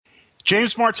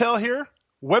James Martell here.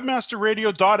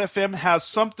 Webmasterradio.fm has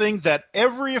something that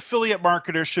every affiliate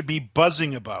marketer should be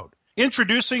buzzing about.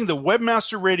 Introducing the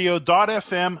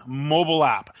Webmasterradio.fm mobile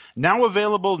app, now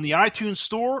available in the iTunes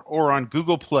Store or on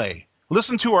Google Play.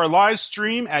 Listen to our live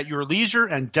stream at your leisure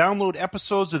and download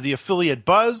episodes of the Affiliate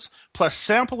Buzz, plus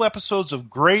sample episodes of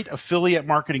great affiliate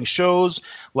marketing shows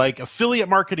like Affiliate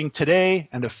Marketing Today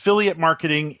and Affiliate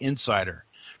Marketing Insider.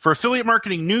 For affiliate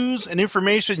marketing news and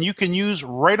information you can use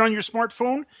right on your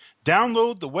smartphone,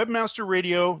 download the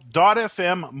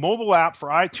Webmasterradio.fm mobile app for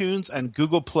iTunes and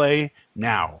Google Play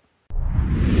now.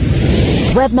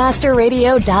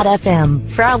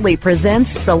 Webmasterradio.fm proudly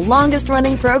presents the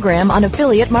longest-running program on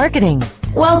affiliate marketing.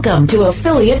 Welcome to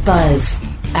Affiliate Buzz.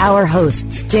 Our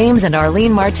hosts, James and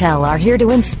Arlene Martell, are here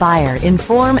to inspire,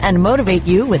 inform, and motivate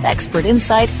you with expert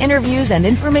insight, interviews, and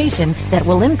information that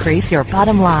will increase your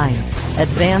bottom line.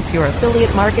 Advance your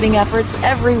affiliate marketing efforts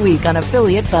every week on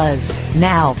Affiliate Buzz.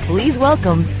 Now, please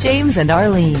welcome James and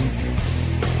Arlene.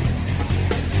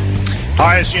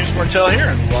 Hi, it's James Martell here,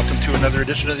 and welcome to another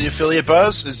edition of the Affiliate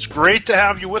Buzz. It's great to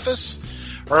have you with us.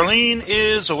 Arlene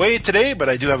is away today, but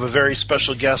I do have a very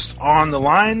special guest on the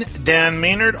line, Dan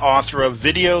Maynard, author of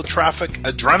Video Traffic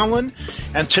Adrenaline.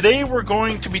 And today we're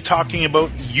going to be talking about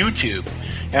YouTube,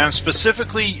 and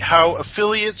specifically how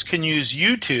affiliates can use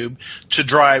YouTube to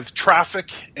drive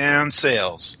traffic and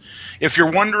sales. If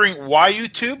you're wondering why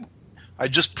YouTube, I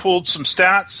just pulled some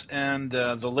stats, and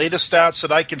the latest stats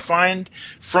that I can find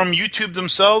from YouTube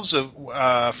themselves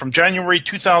from January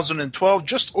 2012,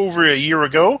 just over a year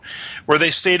ago, where they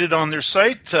stated on their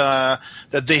site that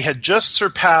they had just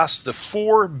surpassed the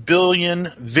 4 billion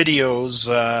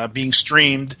videos being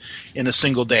streamed in a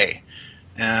single day.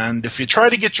 And if you try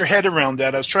to get your head around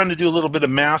that, I was trying to do a little bit of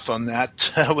math on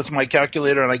that with my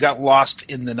calculator, and I got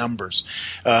lost in the numbers.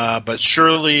 But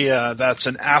surely that's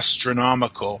an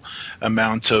astronomical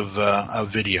amount of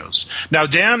videos. Now,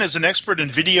 Dan is an expert in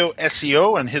video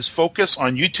SEO, and his focus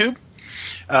on YouTube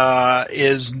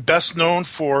is best known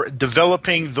for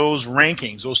developing those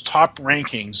rankings, those top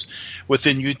rankings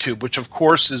within YouTube, which, of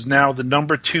course, is now the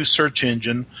number 2 search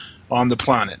engine on the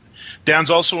planet.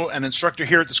 Dan's also an instructor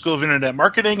here at the School of Internet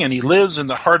Marketing, and he lives in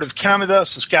the heart of Canada,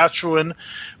 Saskatchewan,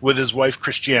 with his wife,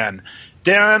 Christiane.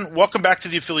 Dan, welcome back to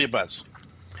the Affiliate Buzz.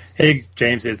 Hey,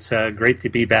 James. It's great to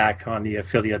be back on the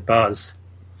Affiliate Buzz.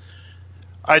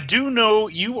 I do know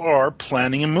you are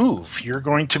planning a move. You're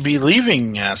going to be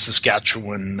leaving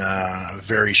Saskatchewan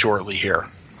very shortly here.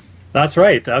 That's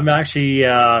right. I'm actually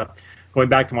going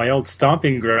back to my old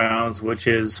stomping grounds, which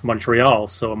is Montreal.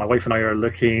 So my wife and I are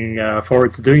looking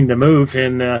forward to doing the move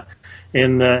in the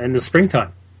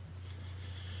springtime.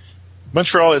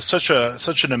 Montreal is such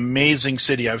an amazing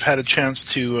city. I've had a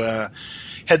chance to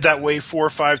head that way 4 or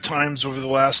 5 times over the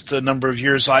last number of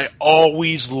years. I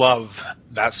always love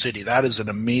that city. That is an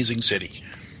amazing city.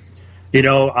 You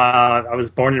know, I was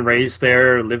born and raised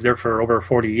there, lived there for over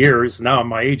 40 years. Now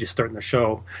my age is starting to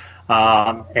show.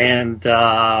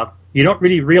 You don't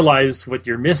really realize what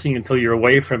you're missing until you're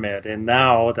away from it. And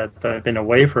now that I've been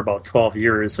away for about 12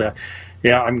 years,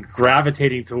 I'm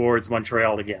gravitating towards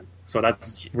Montreal again. So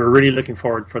we're really looking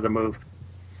forward for the move.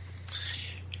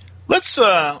 Let's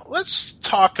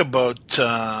talk about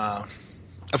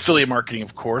affiliate marketing,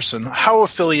 of course, and how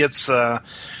affiliates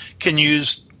can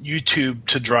use YouTube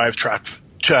to drive traffic.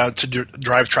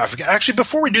 Actually,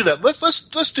 before we do that,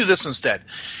 let's do this instead.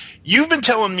 You've been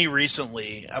telling me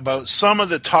recently about some of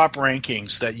the top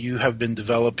rankings that you have been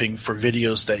developing for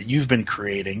videos that you've been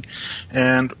creating.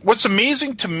 And what's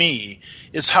amazing to me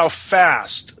is how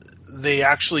fast they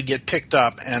actually get picked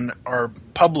up and are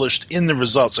published in the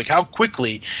results, like how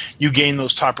quickly you gain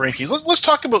those top rankings. Let's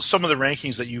talk about some of the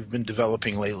rankings that you've been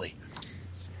developing lately.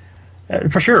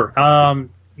 For sure. I've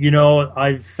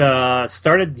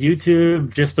started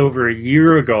YouTube just over a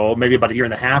year ago, maybe about a year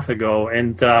and a half ago,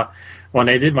 and when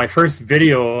I did my first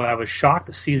video, I was shocked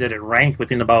to see that it ranked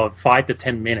within about 5 to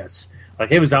 10 minutes.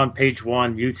 Like, it was on page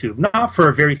 1 YouTube. Not for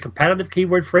a very competitive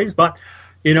keyword phrase, but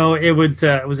it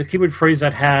was a keyword phrase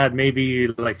that had maybe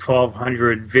like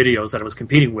 1,200 videos that I was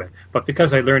competing with. But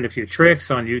because I learned a few tricks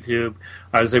on YouTube,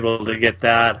 I was able to get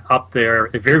that up there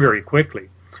very, very quickly.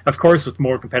 Of course, with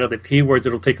more competitive keywords,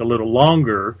 it'll take a little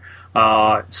longer.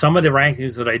 Some of the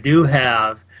rankings that I do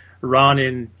have run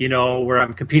in, where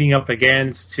I'm competing up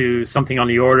against to something on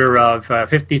the order of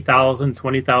 50,000,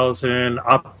 20,000,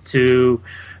 up to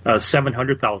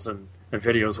 700,000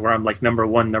 videos where I'm like number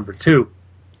 1, number 2.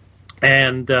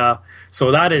 And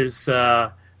so that is,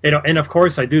 and of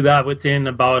course I do that within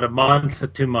about a month to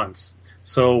 2 months.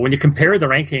 So when you compare the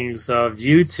rankings of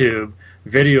YouTube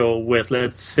video with,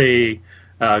 let's say,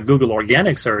 Google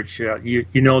organic search, you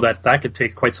know that could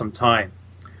take quite some time.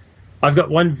 I've got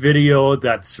one video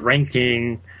that's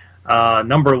ranking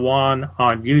number 1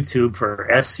 on YouTube for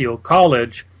SEO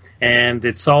College, and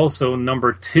it's also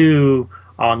number 2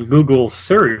 on Google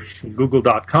search,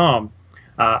 google.com,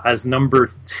 as number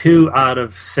 2 out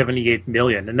of 78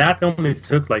 million. And that only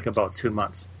took like about 2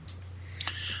 months.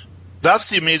 That's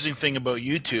the amazing thing about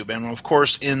YouTube. And of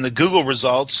course, in the Google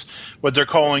results, what they're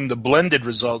calling the blended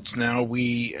results now,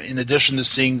 we, in addition to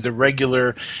seeing the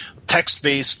regular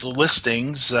text-based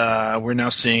listings, we're now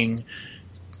seeing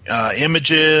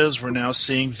images, we're now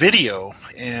seeing video.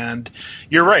 And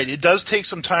you're right, it does take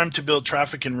some time to build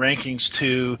traffic and rankings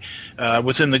to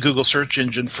within the Google search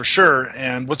engine for sure.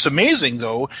 And what's amazing,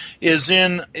 though, is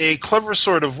in a clever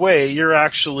sort of way, you're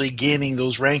actually gaining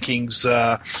those rankings.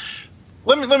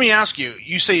 Let me ask you.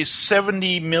 You say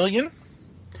 70 million?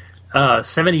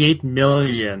 78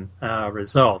 million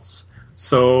results.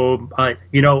 So,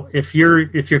 if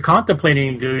you're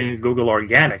contemplating doing Google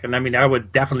Organic, and I mean, I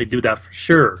would definitely do that for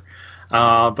sure.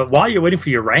 But while you're waiting for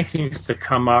your rankings to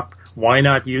come up, why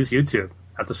not use YouTube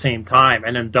at the same time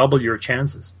and then double your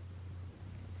chances?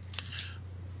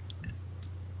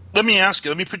 Let me ask you,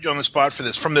 let me put you on the spot for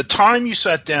this. From the time you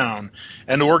sat down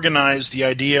and organized the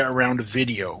idea around a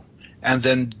video, and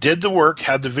then did the work,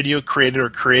 had the video created or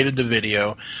created the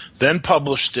video, then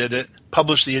published the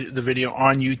video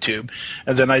on YouTube,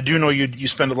 and then I do know you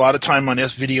spend a lot of time on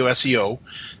video SEO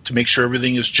to make sure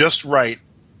everything is just right.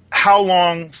 How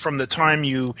long from the time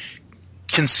you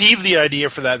conceived the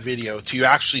idea for that video to you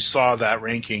actually saw that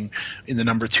ranking in the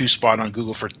number 2 spot on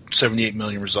Google for 78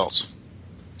 million results?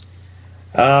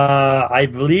 I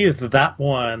believe that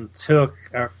one took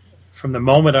from the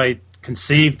moment I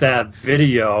conceived that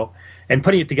video and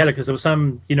putting it together, because there was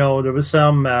some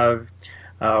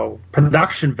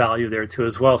production value there too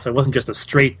as well. So it wasn't just a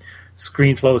straight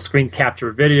screen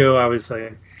capture video. I was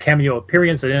a cameo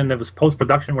appearance, and then there was post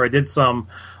production where I did some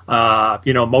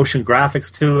motion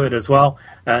graphics to it as well.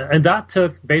 And that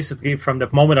took basically from the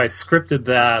moment I scripted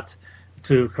that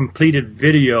to completed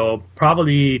video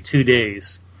probably 2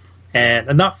 days,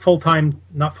 and not full time,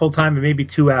 but maybe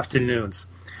 2 afternoons.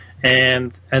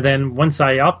 And then once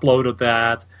I uploaded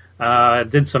that,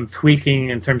 did some tweaking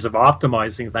in terms of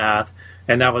optimizing that,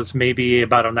 and that was maybe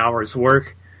about an hour's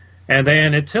work. And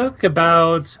then it took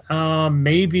about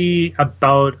maybe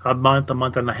about a month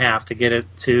and a half to get it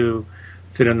to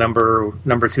the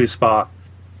number 2 spot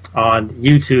on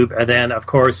YouTube. And then, of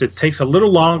course, it takes a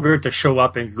little longer to show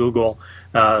up in Google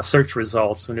search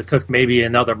results, and it took maybe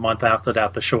another month after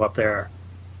that to show up there.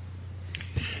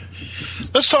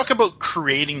 Let's talk about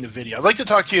creating the video. I'd like to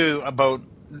talk to you about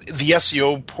the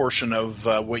SEO portion of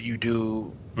what you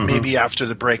do maybe after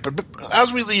the break. But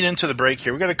as we lead into the break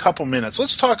here, we've got a couple minutes.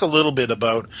 Let's talk a little bit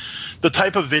about the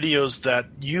type of videos that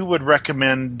you would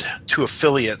recommend to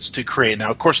affiliates to create. Now,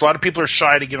 of course, a lot of people are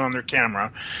shy to get on their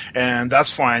camera, and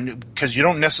that's fine because you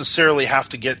don't necessarily have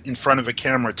to get in front of a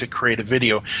camera to create a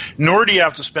video, nor do you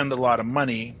have to spend a lot of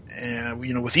money.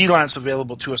 With Elance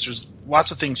available to us, there's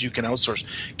lots of things you can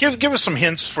outsource. Give us some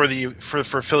hints for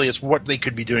affiliates what they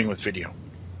could be doing with video.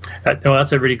 No,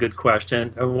 that's a really good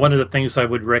question. One of the things I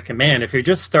would recommend if you're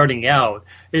just starting out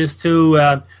is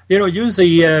to use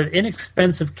a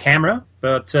inexpensive camera.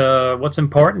 But what's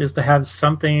important is to have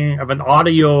something of an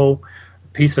audio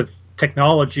piece of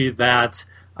technology that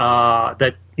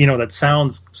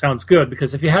sounds good.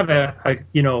 Because if you have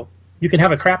you can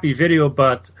have a crappy video,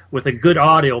 but with a good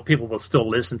audio, people will still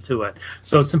listen to it.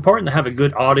 So it's important to have a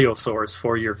good audio source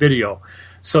for your video.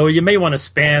 So you may want to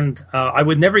spend, I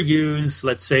would never use,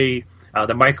 let's say,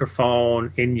 the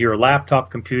microphone in your laptop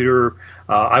computer.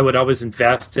 I would always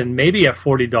invest in maybe a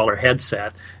 $40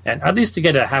 headset, and at least to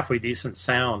get a halfway decent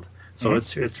sound. So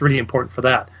it's really important for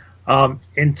that.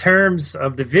 In terms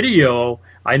of the video,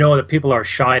 I know that people are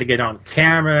shy to get on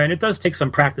camera, and it does take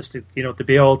some practice to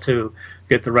be able to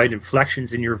get the right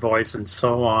inflections in your voice and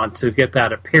so on to get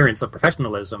that appearance of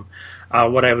professionalism.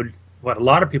 What a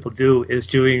lot of people do is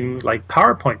doing like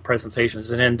PowerPoint presentations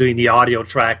and then doing the audio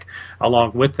track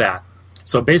along with that.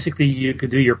 So basically you could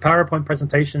do your PowerPoint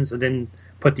presentations and then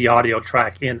put the audio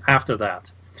track in after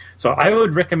that. So I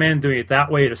would recommend doing it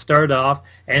that way to start off.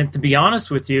 And to be honest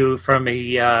with you, from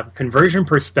a conversion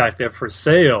perspective for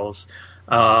sales,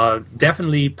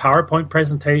 definitely PowerPoint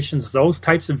presentations, those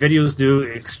types of videos do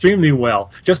extremely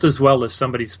well, just as well as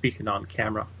somebody speaking on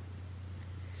camera.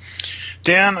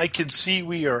 Dan, I can see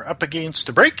we are up against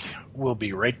a break. We'll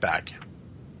be right back.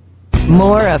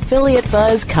 More Affiliate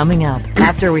Buzz coming up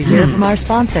after we hear from our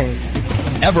sponsors.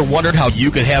 Ever wondered how you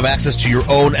could have access to your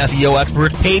own SEO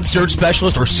expert, paid search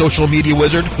specialist, or social media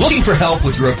wizard? Looking for help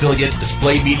with your affiliate,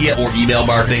 display media, or email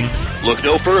marketing? Look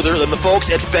no further than the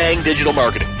folks at Fang Digital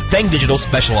Marketing. Fang Digital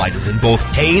specializes in both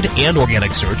paid and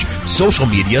organic search, social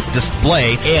media,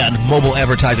 display, and mobile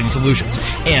advertising solutions,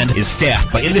 and is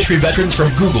staffed by industry veterans from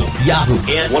Google, Yahoo,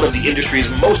 and one of the industry's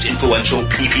most influential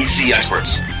PPC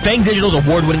experts. Fang Digital's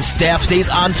award-winning staff stays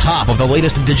on top of the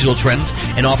latest in digital trends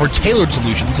and offer tailored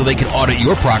solutions so they can audit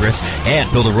your progress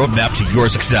and build a roadmap to your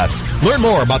success. Learn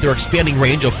more about their expanding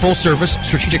range of full-service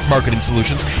strategic marketing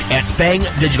solutions at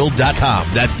fangdigital.com.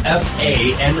 That's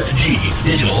F-A-N-G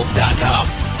digital.com.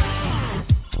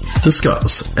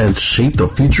 Discuss and shape the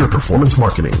future of performance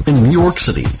marketing in New York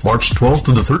City, March 12th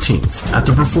to the 13th at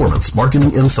the Performance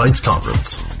Marketing Insights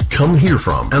Conference. Come hear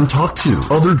from and talk to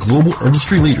other global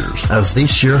industry leaders as they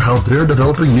share how they're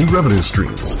developing new revenue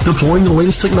streams, deploying the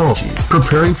latest technologies,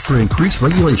 preparing for increased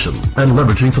regulation, and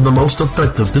leveraging for the most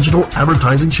effective digital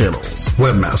advertising channels.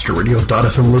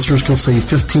 Webmasterradio.fm listeners can save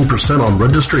 15% on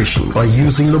registration by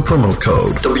using the promo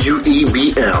code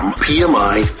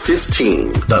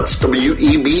WEBMPMI15. That's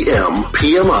WEBMPMI15.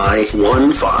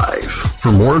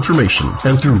 For more information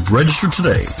and to register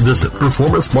today, visit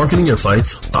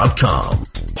performancemarketinginsights.com.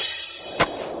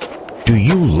 Do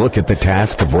you look at the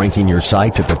task of ranking your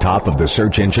site at the top of the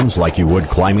search engines like you would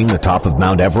climbing the top of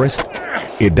Mount Everest?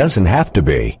 It doesn't have to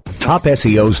be.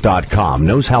 TopSEOs.com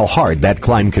knows how hard that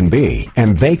climb can be,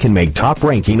 and they can make top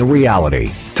ranking a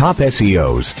reality. Top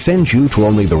SEOs sends you to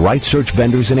only the right search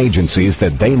vendors and agencies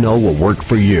that they know will work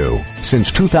for you.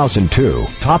 Since 2002,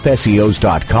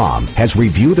 TopSEOs.com has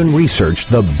reviewed and researched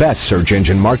the best search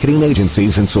engine marketing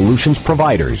agencies and solutions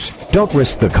providers. Don't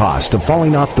risk the cost of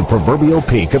falling off the proverbial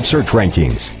peak of search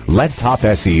rankings. Let Top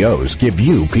SEOs give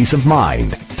you peace of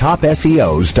mind.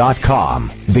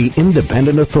 TopSEOs.com, the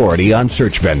independent authority on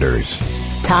search vendors.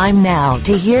 Time now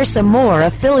to hear some more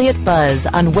affiliate buzz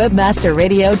on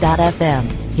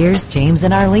webmasterradio.fm. Here's James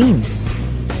and Arlene.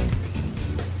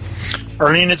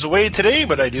 Arlene is away today,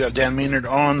 but I do have Dan Maynard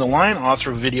on the line,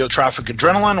 author of Video Traffic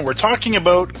Adrenaline. We're talking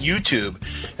about YouTube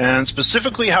and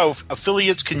specifically how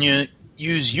affiliates can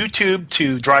use YouTube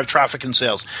to drive traffic and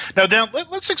sales. Now, Dan,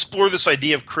 let's explore this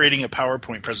idea of creating a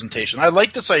PowerPoint presentation. I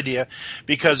like this idea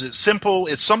because it's simple.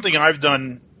 It's something I've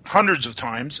done hundreds of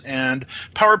times, and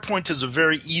PowerPoint is a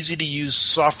very easy-to-use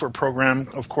software program,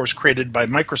 of course, created by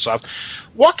Microsoft.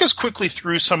 Walk us quickly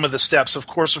through some of the steps. Of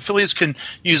course, affiliates can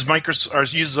use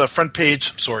use a front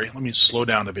page. Sorry, let me slow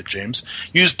down a bit, James.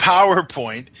 Use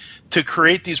PowerPoint to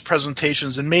create these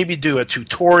presentations and maybe do a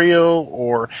tutorial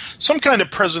or some kind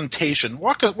of presentation.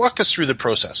 Walk us through the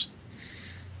process.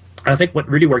 I think what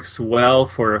really works well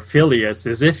for affiliates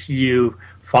is if you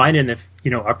find a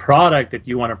product that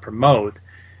you want to promote,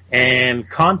 and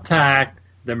contact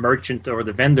the merchant or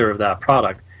the vendor of that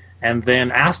product, and then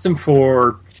ask them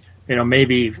for,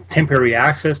 maybe temporary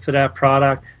access to that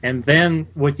product. And then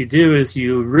what you do is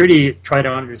you really try to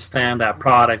understand that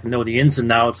product, know the ins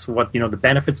and outs, what the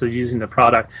benefits of using the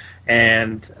product,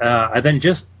 and then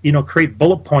just create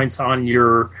bullet points on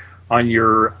your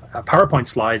PowerPoint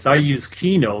slides. I use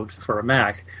Keynote for a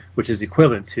Mac, which is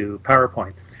equivalent to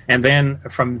PowerPoint, and then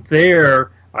from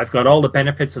there, I've got all the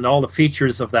benefits and all the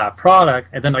features of that product,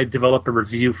 and then I develop a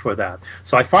review for that.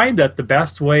 So I find that the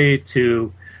best way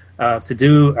to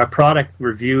do a product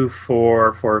review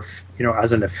for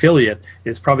as an affiliate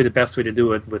is probably the best way to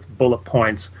do it with bullet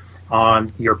points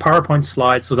on your PowerPoint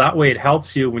slides. So that way it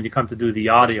helps you when you come to do the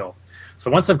audio.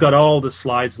 So once I've got all the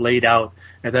slides laid out,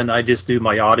 and then I just do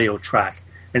my audio track.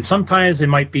 And sometimes it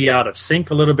might be out of sync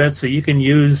a little bit, so you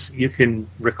can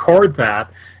record that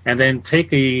and then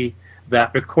take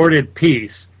that recorded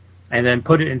piece and then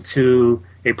put it into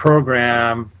a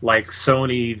program like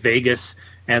Sony Vegas,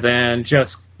 and then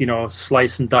just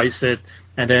slice and dice it,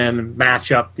 and then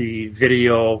match up the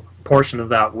video portion of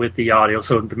that with the audio,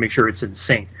 so to make sure it's in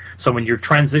sync. So when you're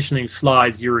transitioning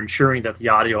slides, you're ensuring that the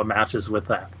audio matches with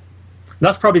that. And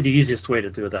that's probably the easiest way to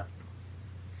do that.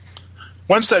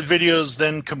 Once that video is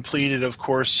then completed, of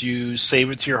course, you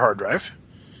save it to your hard drive.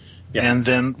 Yeah. And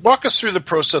then walk us through the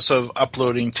process of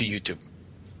uploading to YouTube.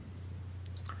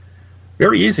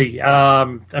 Very easy.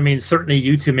 Certainly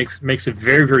YouTube makes it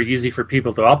very, very easy for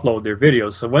people to upload their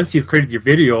videos. So once you've created your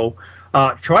video,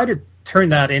 try to turn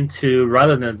that into,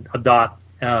 rather than a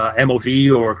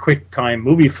 .mov or a QuickTime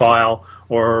movie file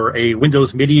or a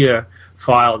Windows Media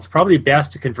file, it's probably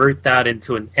best to convert that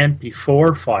into an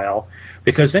MP4 file,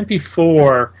 because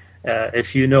MP4,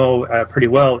 if you know pretty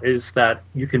well, is that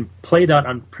you can play that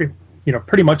on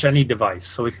pretty much any device.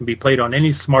 So it can be played on any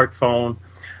smartphone,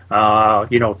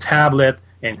 tablet,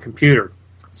 and computer.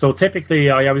 So typically,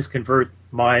 I always convert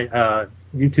my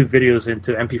YouTube videos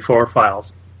into MP4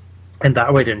 files, and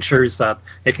that way it ensures that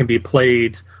it can be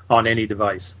played on any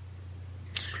device.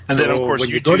 And so then, of course, when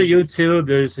you go to YouTube,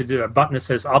 there's a button that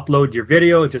says upload your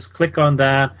video. Just click on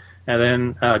that, and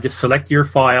then just select your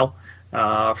file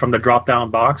from the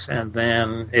drop-down box, and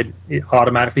then it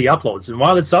automatically uploads. And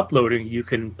while it's uploading, you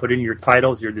can put in your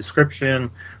titles, your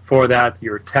description for that,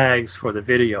 your tags for the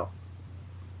video.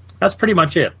 That's pretty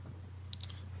much it.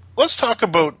 Let's talk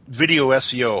about video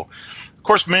SEO. Of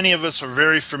course, many of us are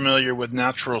very familiar with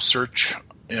natural search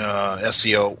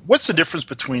SEO. What's the difference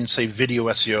between, say, video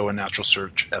SEO and natural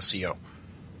search SEO?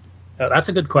 That's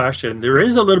a good question. There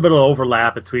is a little bit of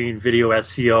overlap between video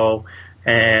SEO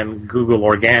and Google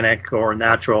organic or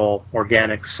natural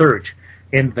organic search,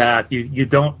 in that you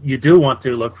do want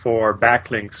to look for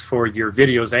backlinks for your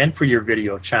videos and for your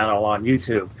video channel on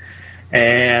YouTube.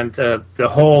 And the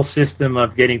whole system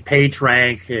of getting page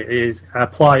rank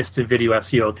applies to video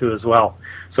SEO too as well.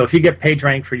 So if you get page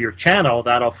rank for your channel,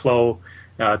 that'll flow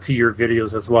to your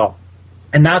videos as well.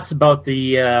 And that's about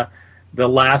the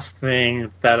last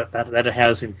thing that it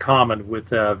has in common with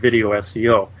video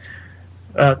SEO.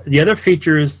 The other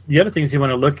things you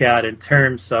want to look at in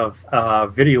terms of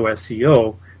video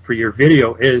SEO for your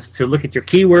video is to look at your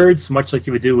keywords, much like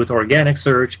you would do with organic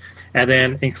search, and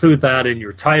then include that in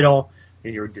your title,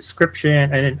 in your description,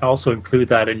 and then also include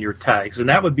that in your tags. And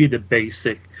that would be the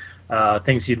basic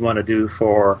things you'd want to do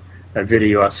for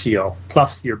video SEO,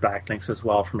 plus your backlinks as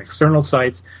well from external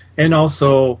sites, and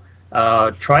also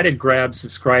try to grab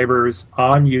subscribers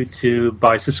on YouTube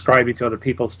by subscribing to other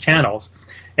people's channels.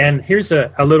 And here's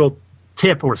a little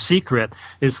tip or secret,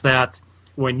 is that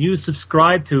when you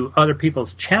subscribe to other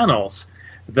people's channels,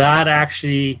 that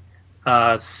actually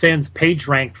sends page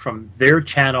rank from their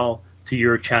channel to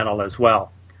your channel as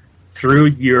well through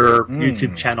your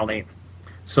YouTube channel name.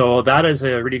 So that is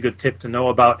a really good tip to know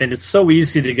about. And it's so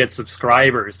easy to get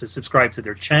subscribers to subscribe to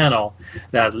their channel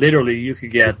that literally you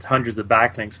could get hundreds of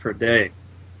backlinks per day.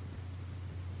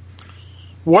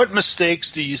 What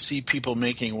mistakes do you see people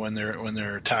making when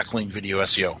they're tackling video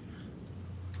SEO?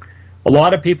 A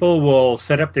lot of people will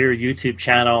set up their YouTube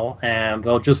channel and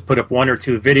they'll just put up one or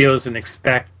two videos and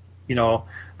expect,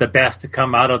 the best to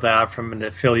come out of that from an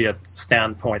affiliate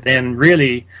standpoint. And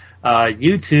really,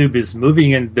 YouTube is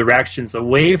moving in directions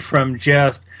away from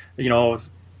just,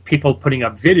 people putting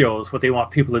up videos. What they want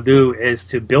people to do is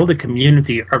to build a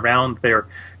community around their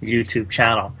YouTube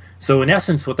channel. So in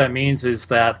essence, what that means is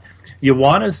that you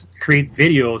want to create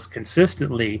videos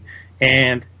consistently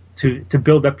and to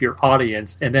build up your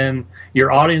audience, and then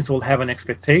your audience will have an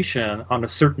expectation on a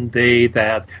certain day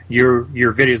that your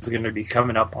videos are going to be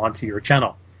coming up onto your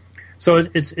channel. So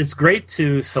it's great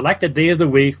to select a day of the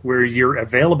week where you're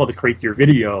available to create your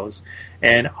videos,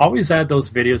 and always add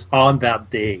those videos on that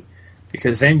day,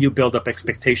 because then you build up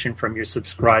expectation from your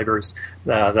subscribers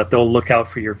that they'll look out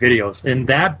for your videos. And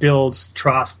that builds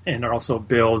trust and also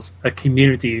builds a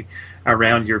community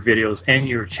around your videos and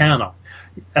your channel.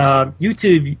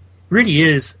 YouTube really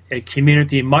is a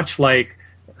community, much like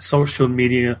social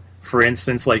media, for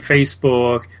instance, like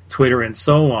Facebook, Twitter, and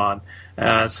so on.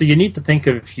 So you need to think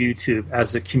of YouTube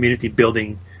as a community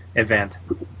building event.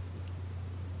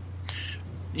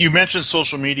 You mentioned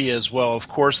social media as well. Of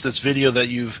course, this video that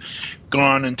you've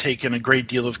gone and taken a great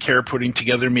deal of care putting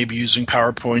together, maybe using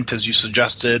PowerPoint as you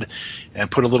suggested,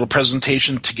 and put a little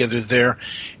presentation together there.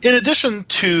 In addition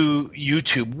to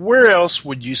YouTube, where else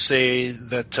would you say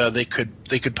that they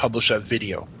could publish that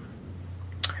video?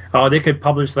 They could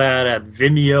publish that at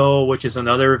Vimeo, which is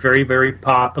another very, very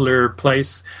popular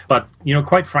place. But,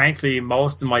 quite frankly,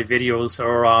 most of my videos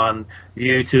are on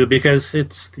YouTube because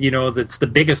it's the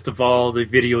biggest of all the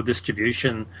video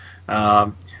distribution.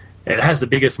 It has the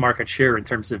biggest market share in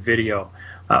terms of video.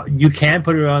 You can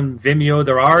put it on Vimeo.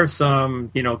 There are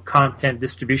some, content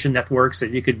distribution networks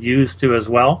that you could use too as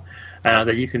well,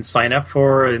 that you can sign up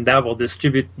for, and that will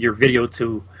distribute your video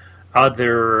to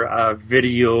other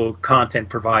video content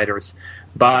providers.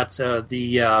 But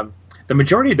the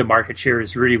majority of the market share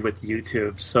is really with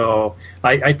YouTube. So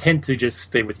I tend to just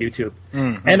stay with YouTube.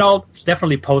 Mm-hmm. And I'll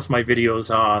definitely post my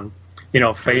videos on,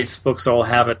 Facebook, so I'll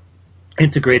have it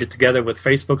integrated together with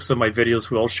Facebook, so my videos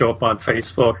will show up on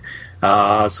Facebook.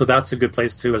 So that's a good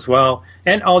place too as well.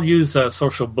 And I'll use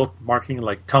social bookmarking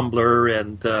like Tumblr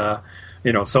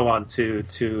and so on to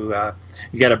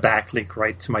get a backlink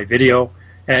right to my video.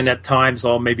 And at times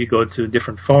I'll maybe go to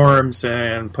different forums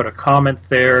and put a comment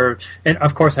there. And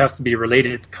of course it has to be a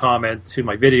related comment to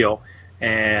my video.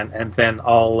 And then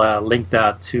I'll link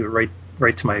that to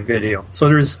right to my video. So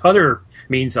there's other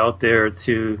means out there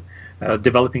to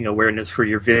developing awareness for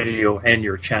your video and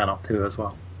your channel too as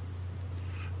well.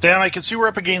 Dan, I can see we're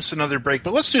up against another break,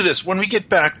 but let's do this. When we get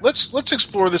back, let's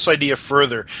explore this idea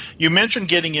further. You mentioned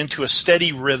getting into a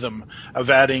steady rhythm of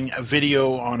adding a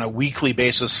video on a weekly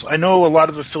basis. I know a lot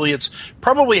of affiliates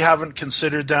probably haven't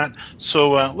considered that,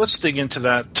 so let's dig into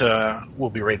that. We'll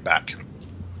be right back.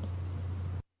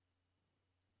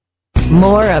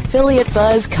 More Affiliate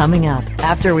Buzz coming up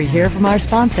after we hear from our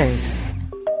sponsors.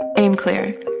 Aim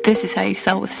clear. This is how you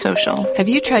sell with social. Have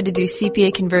you tried to do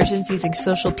CPA conversions using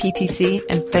social PPC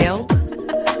and failed?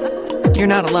 You're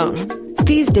not alone.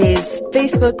 These days,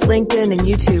 Facebook, LinkedIn, and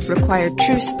YouTube require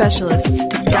true specialists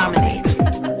to dominate.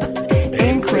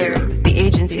 Aim clear. The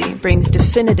agency brings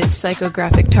definitive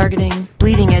psychographic targeting,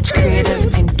 bleeding edge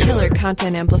creative, and killer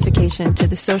content amplification to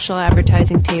the social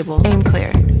advertising table. Aim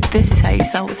clear. This is how you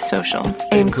sell with social.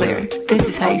 Aim clear. This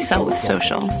is how you sell with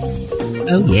social.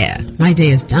 Oh yeah, my day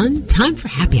is done. Time for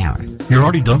happy hour. You're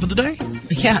already done for the day?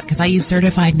 Yeah, because I use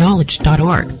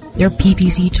CertifiedKnowledge.org. Their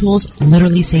PPC tools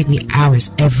literally save me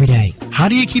hours every day. How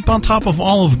do you keep on top of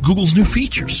all of Google's new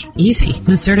features? Easy.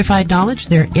 With Certified Knowledge,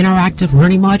 their interactive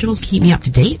learning modules keep me up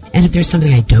to date. And if there's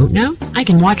something I don't know, I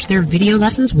can watch their video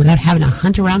lessons without having to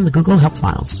hunt around the Google Help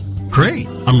files. Great.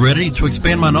 I'm ready to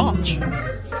expand my knowledge.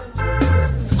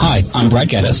 Hi, I'm Brad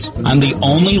Geddes. I'm the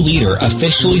only leader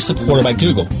officially supported by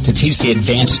Google to teach the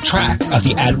advanced track of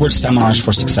the AdWords Seminars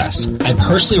for Success. I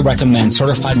personally recommend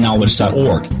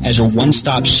CertifiedKnowledge.org as your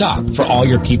one-stop shop for all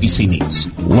your PPC needs.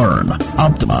 Learn,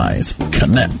 optimize,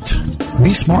 connect.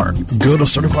 Be smart. Go to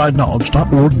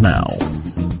CertifiedKnowledge.org now.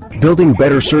 Building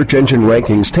better search engine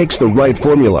rankings takes the right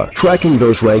formula. Tracking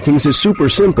those rankings is super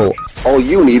simple. All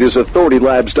you need is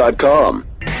AuthorityLabs.com.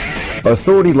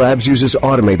 Authority Labs uses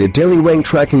automated daily rank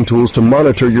tracking tools to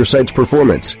monitor your site's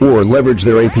performance, or leverage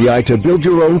their API to build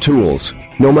your own tools.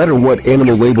 No matter what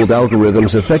animal-labeled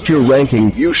algorithms affect your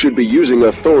ranking, you should be using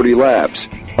Authority Labs.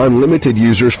 Unlimited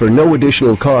users for no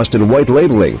additional cost and white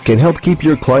labeling can help keep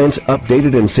your clients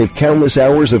updated and save countless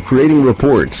hours of creating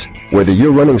reports. Whether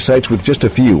you're running sites with just a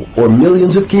few or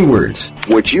millions of keywords,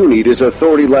 what you need is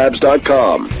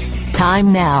AuthorityLabs.com.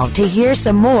 Time now to hear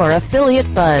some more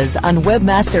Affiliate Buzz on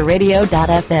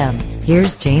WebmasterRadio.fm.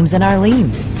 Here's James and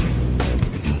Arlene.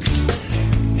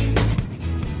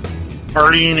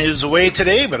 Arlene is away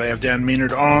today, but I have Dan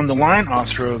Maynard on the line,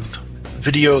 author of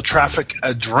Video Traffic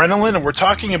Adrenaline, and we're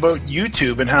talking about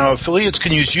YouTube and how affiliates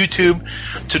can use YouTube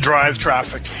to drive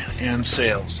traffic and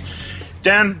sales.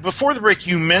 Dan, before the break,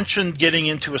 you mentioned getting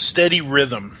into a steady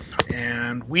rhythm,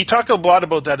 and we talk a lot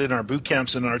about that in our boot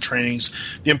camps and our trainings,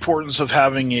 the importance of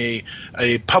having a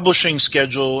publishing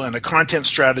schedule and a content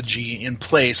strategy in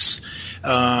place.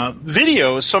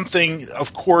 Video is something,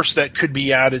 of course, that could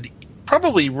be added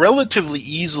probably relatively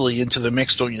easily into the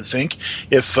mix, don't you think,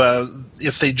 if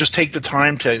they just take the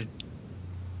time to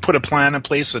put a plan in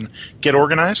place and get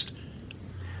organized?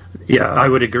 Yeah, I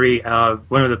would agree.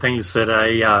 One of the things that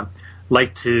I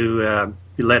like to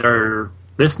let our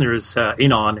listeners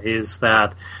in on is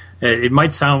that it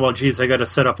might sound, well, geez, I got to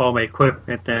set up all my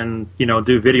equipment and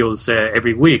do videos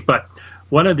every week. But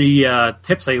one of the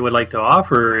tips I would like to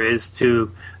offer is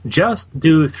to just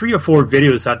do 3 or 4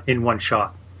 videos in one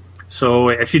shot. So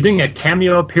if you're doing a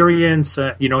cameo appearance,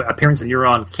 and you're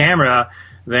on camera,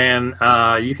 then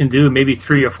you can do maybe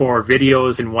 3 or 4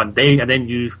 videos in one day, and then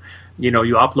you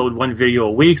upload 1 video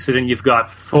a week. So then you've got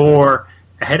 4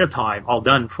 ahead of time, all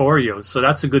done for you. So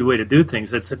that's a good way to do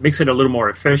things. It makes it a little more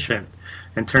efficient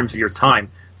in terms of your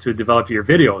time to develop your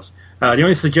videos. The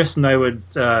only suggestion I would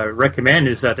recommend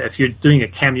is that if you're doing a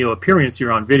cameo appearance,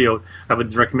 you're on video, I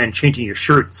would recommend changing your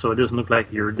shirt so it doesn't look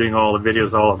like you're doing all the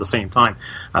videos all at the same time.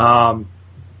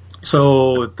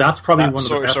 So that's probably one of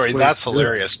the best ways. That's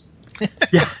hilarious.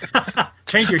 Yeah.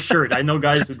 Change your shirt. I know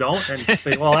guys who don't, and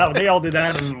say, well, they all do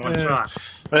that in one shot.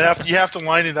 But you have to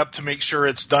line it up to make sure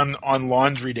it's done on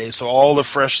laundry day, so all the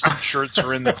fresh shirts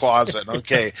are in the closet.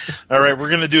 Okay, all right, we're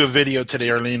going to do a video today,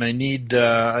 Arlene. I need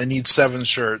 7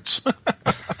 shirts.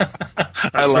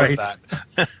 I love that.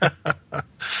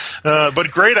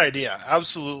 But great idea,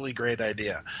 absolutely great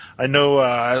idea. I know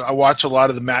I watch a lot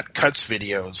of the Matt Cutts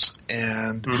videos,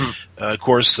 and of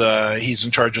course he's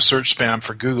in charge of search spam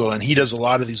for Google, and he does a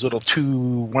lot of these little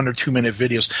 1 or 2 minute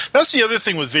videos. That's the other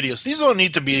thing with videos; these don't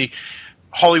need to be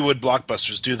Hollywood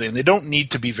blockbusters, do they? And they don't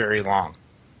need to be very long.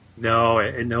 No.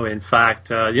 In fact,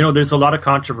 there's a lot of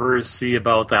controversy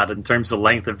about that in terms of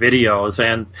length of videos,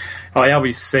 and I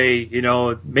always say,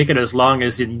 make it as long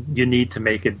as you need to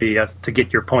make it be to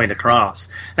get your point across.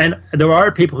 And there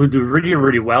are people who do really,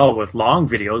 really well with long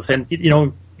videos, and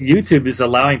YouTube is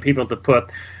allowing people to put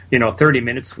 30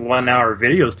 minutes, 1 hour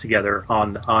videos together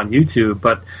on YouTube,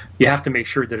 but you have to make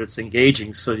sure that it's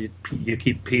engaging so you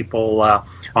keep people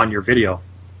on your video.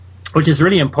 which is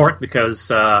really important because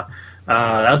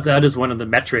that is one of the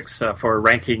metrics for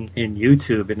ranking in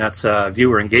YouTube, and that's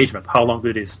viewer engagement. How long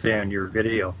do they stay on your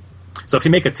video? So if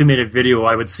you make a 2-minute video,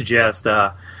 I would suggest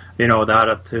that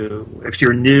if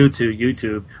you're new to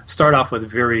YouTube, start off with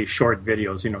very short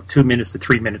videos, 2 minutes to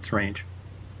 3 minutes range.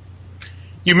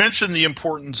 You mentioned the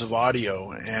importance of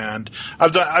audio, and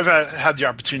I've had the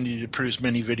opportunity to produce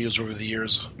many videos over the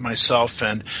years myself.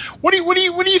 And what do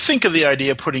you think of the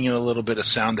idea of putting in a little bit of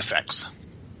sound effects?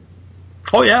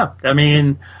 Oh yeah, I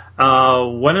mean,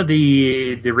 one of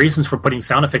the reasons for putting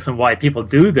sound effects and why people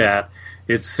do that,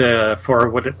 it's for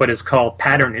what is called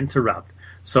pattern interrupt.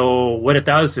 So what it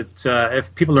does, it's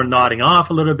if people are nodding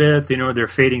off a little bit, they're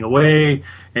fading away,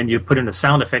 and you put in a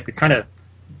sound effect, it kind of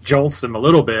jolts them a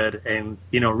little bit and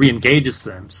re-engages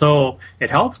them. So it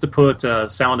helps to put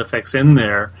sound effects in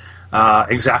there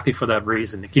exactly for that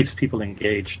reason. It keeps people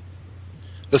engaged.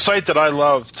 The site that I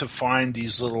love to find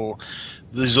these little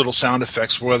sound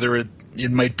effects, whether it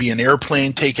might be an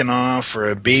airplane taking off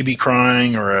or a baby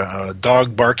crying or a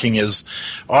dog barking, is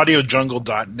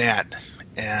audiojungle.net.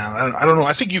 And I don't know,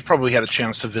 I think you've probably had a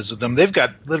chance to visit them. They've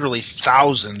got literally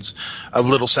thousands of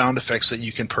little sound effects that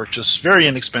you can purchase very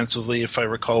inexpensively, if I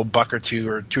recall, $1 or $2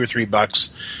 or $2 or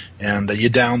 $3, and you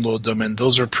download them, and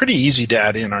those are pretty easy to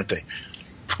add in, aren't they?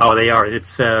 Oh, they are.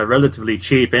 It's relatively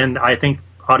cheap, and I think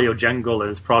Audio Jungle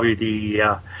is probably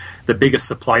the biggest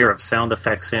supplier of sound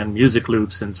effects and music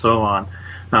loops and so on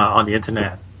the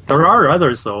internet. There are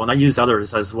others, though, and I use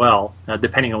others as well,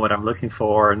 depending on what I'm looking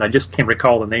for. And I just can't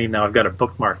recall the name now. I've got it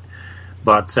bookmarked.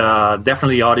 But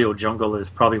definitely Audio Jungle is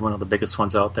probably one of the biggest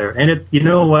ones out there. And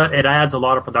it adds a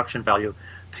lot of production value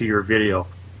to your video.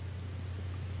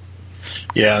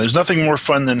 Yeah, there's nothing more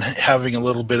fun than having a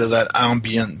little bit of that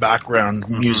ambient background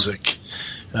music.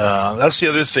 That's the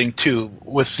other thing, too.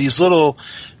 With these little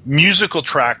musical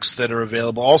tracks that are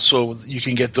available, also you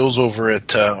can get those over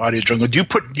at Audio Jungle. Do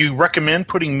you recommend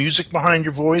putting music behind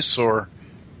your voice, or?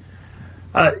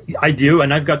 I do,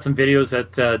 and I've got some videos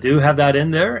that do have that in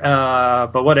there.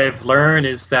 But what I've learned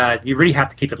is that you really have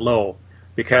to keep it low,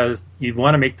 because you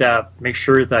want to make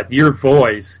sure that your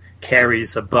voice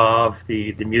carries above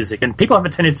the music. And people have a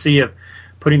tendency of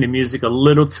putting the music a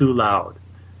little too loud.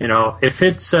 If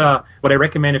it's what I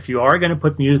recommend, if you are going to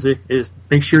put music, is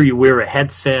make sure you wear a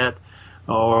headset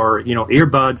or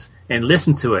earbuds and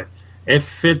listen to it.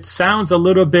 If it sounds a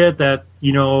little bit that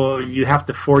you have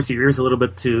to force your ears a little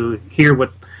bit to hear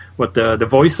what the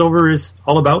voiceover is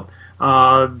all about,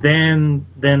 then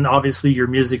obviously your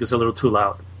music is a little too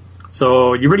loud.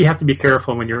 So you really have to be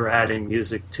careful when you're adding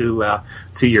music to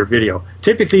your video.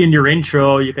 Typically in your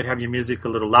intro, you could have your music a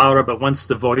little louder, but once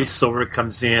the voiceover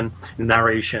comes in,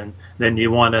 narration, then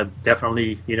you want to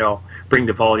definitely, bring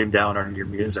the volume down on your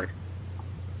music.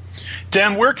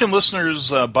 Dan, where can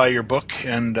listeners buy your book?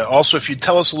 And also, if you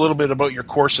tell us a little bit about your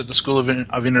course at the School of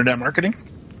Internet Marketing?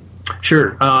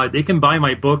 Sure. They can buy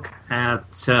my book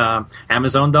at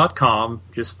Amazon.com.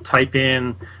 Just type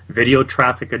in Video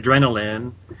Traffic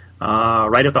Adrenaline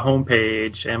right at the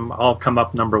homepage, and I'll come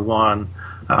up number 1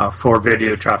 for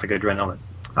Video Traffic Adrenaline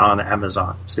on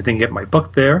Amazon. So you can get my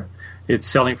book there. It's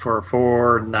selling for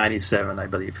 $4.97, I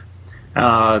believe.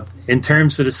 In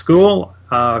terms of the school,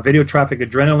 Video Traffic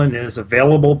Adrenaline is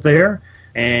available there,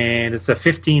 and it's a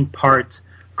 15-part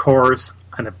course,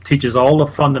 and it teaches all the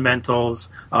fundamentals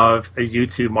of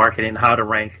YouTube marketing, how to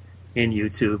rank in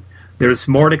YouTube. There's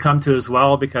more to come to as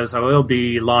well, because I will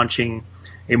be launching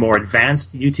a more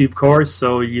advanced YouTube course,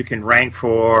 so you can rank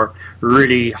for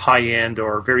really high-end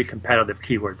or very competitive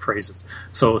keyword phrases.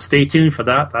 So stay tuned for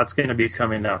that. That's going to be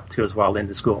coming up too as well in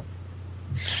the school.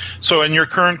 So in your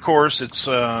current course, it's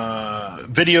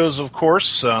videos, of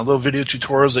course, little video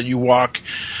tutorials that you walk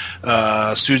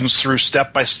students through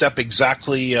step by step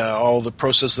exactly all the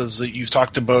processes that you've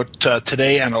talked about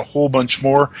today, and a whole bunch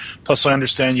more. Plus, I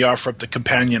understand you offer up the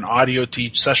companion audio to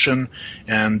each session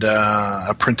and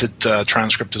a printed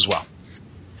transcript as well.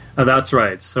 That's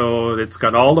right. So it's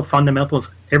got all the fundamentals,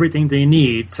 everything they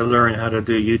need to learn how to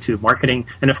do YouTube marketing.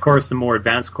 And, of course, the more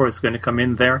advanced course is going to come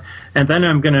in there. And then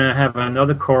I'm going to have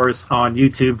another course on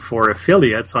YouTube for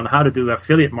affiliates on how to do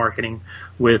affiliate marketing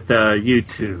with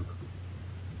YouTube.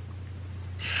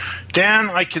 Dan,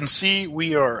 I can see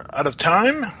we are out of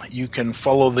time. You can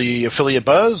follow the Affiliate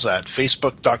Buzz at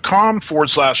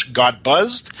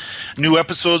facebook.com/GotBuzzed. New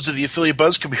episodes of the Affiliate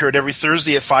Buzz can be heard every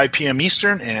Thursday at 5 p.m.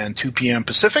 Eastern and 2 p.m.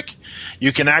 Pacific.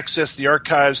 You can access the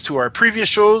archives to our previous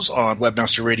shows on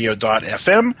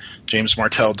webmasterradio.fm,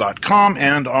 jamesmartell.com,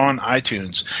 and on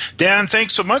iTunes. Dan,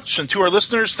 thanks so much. And to our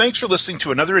listeners, thanks for listening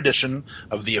to another edition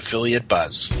of the Affiliate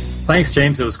Buzz. Thanks,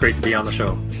 James. It was great to be on the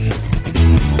show.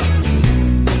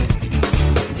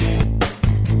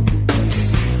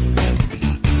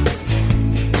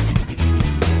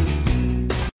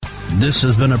 This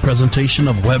has been a presentation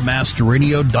of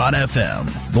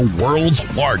WebmasterRadio.fm, the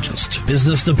world's largest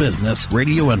business-to-business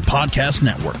radio and podcast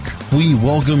network. We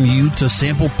welcome you to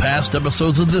sample past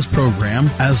episodes of this program,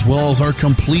 as well as our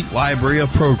complete library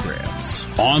of programs,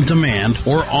 on demand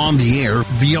or on the air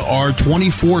via our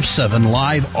 24/7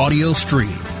 live audio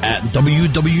stream at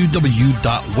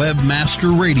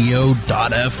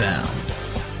www.webmasterradio.fm.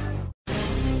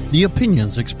 The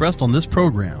opinions expressed on this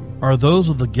program are those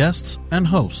of the guests and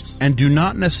hosts and do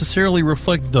not necessarily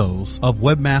reflect those of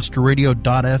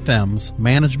WebmasterRadio.fm's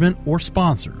management or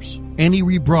sponsors. Any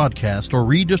rebroadcast or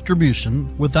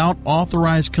redistribution without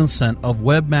authorized consent of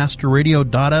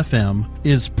WebmasterRadio.fm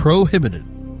is prohibited.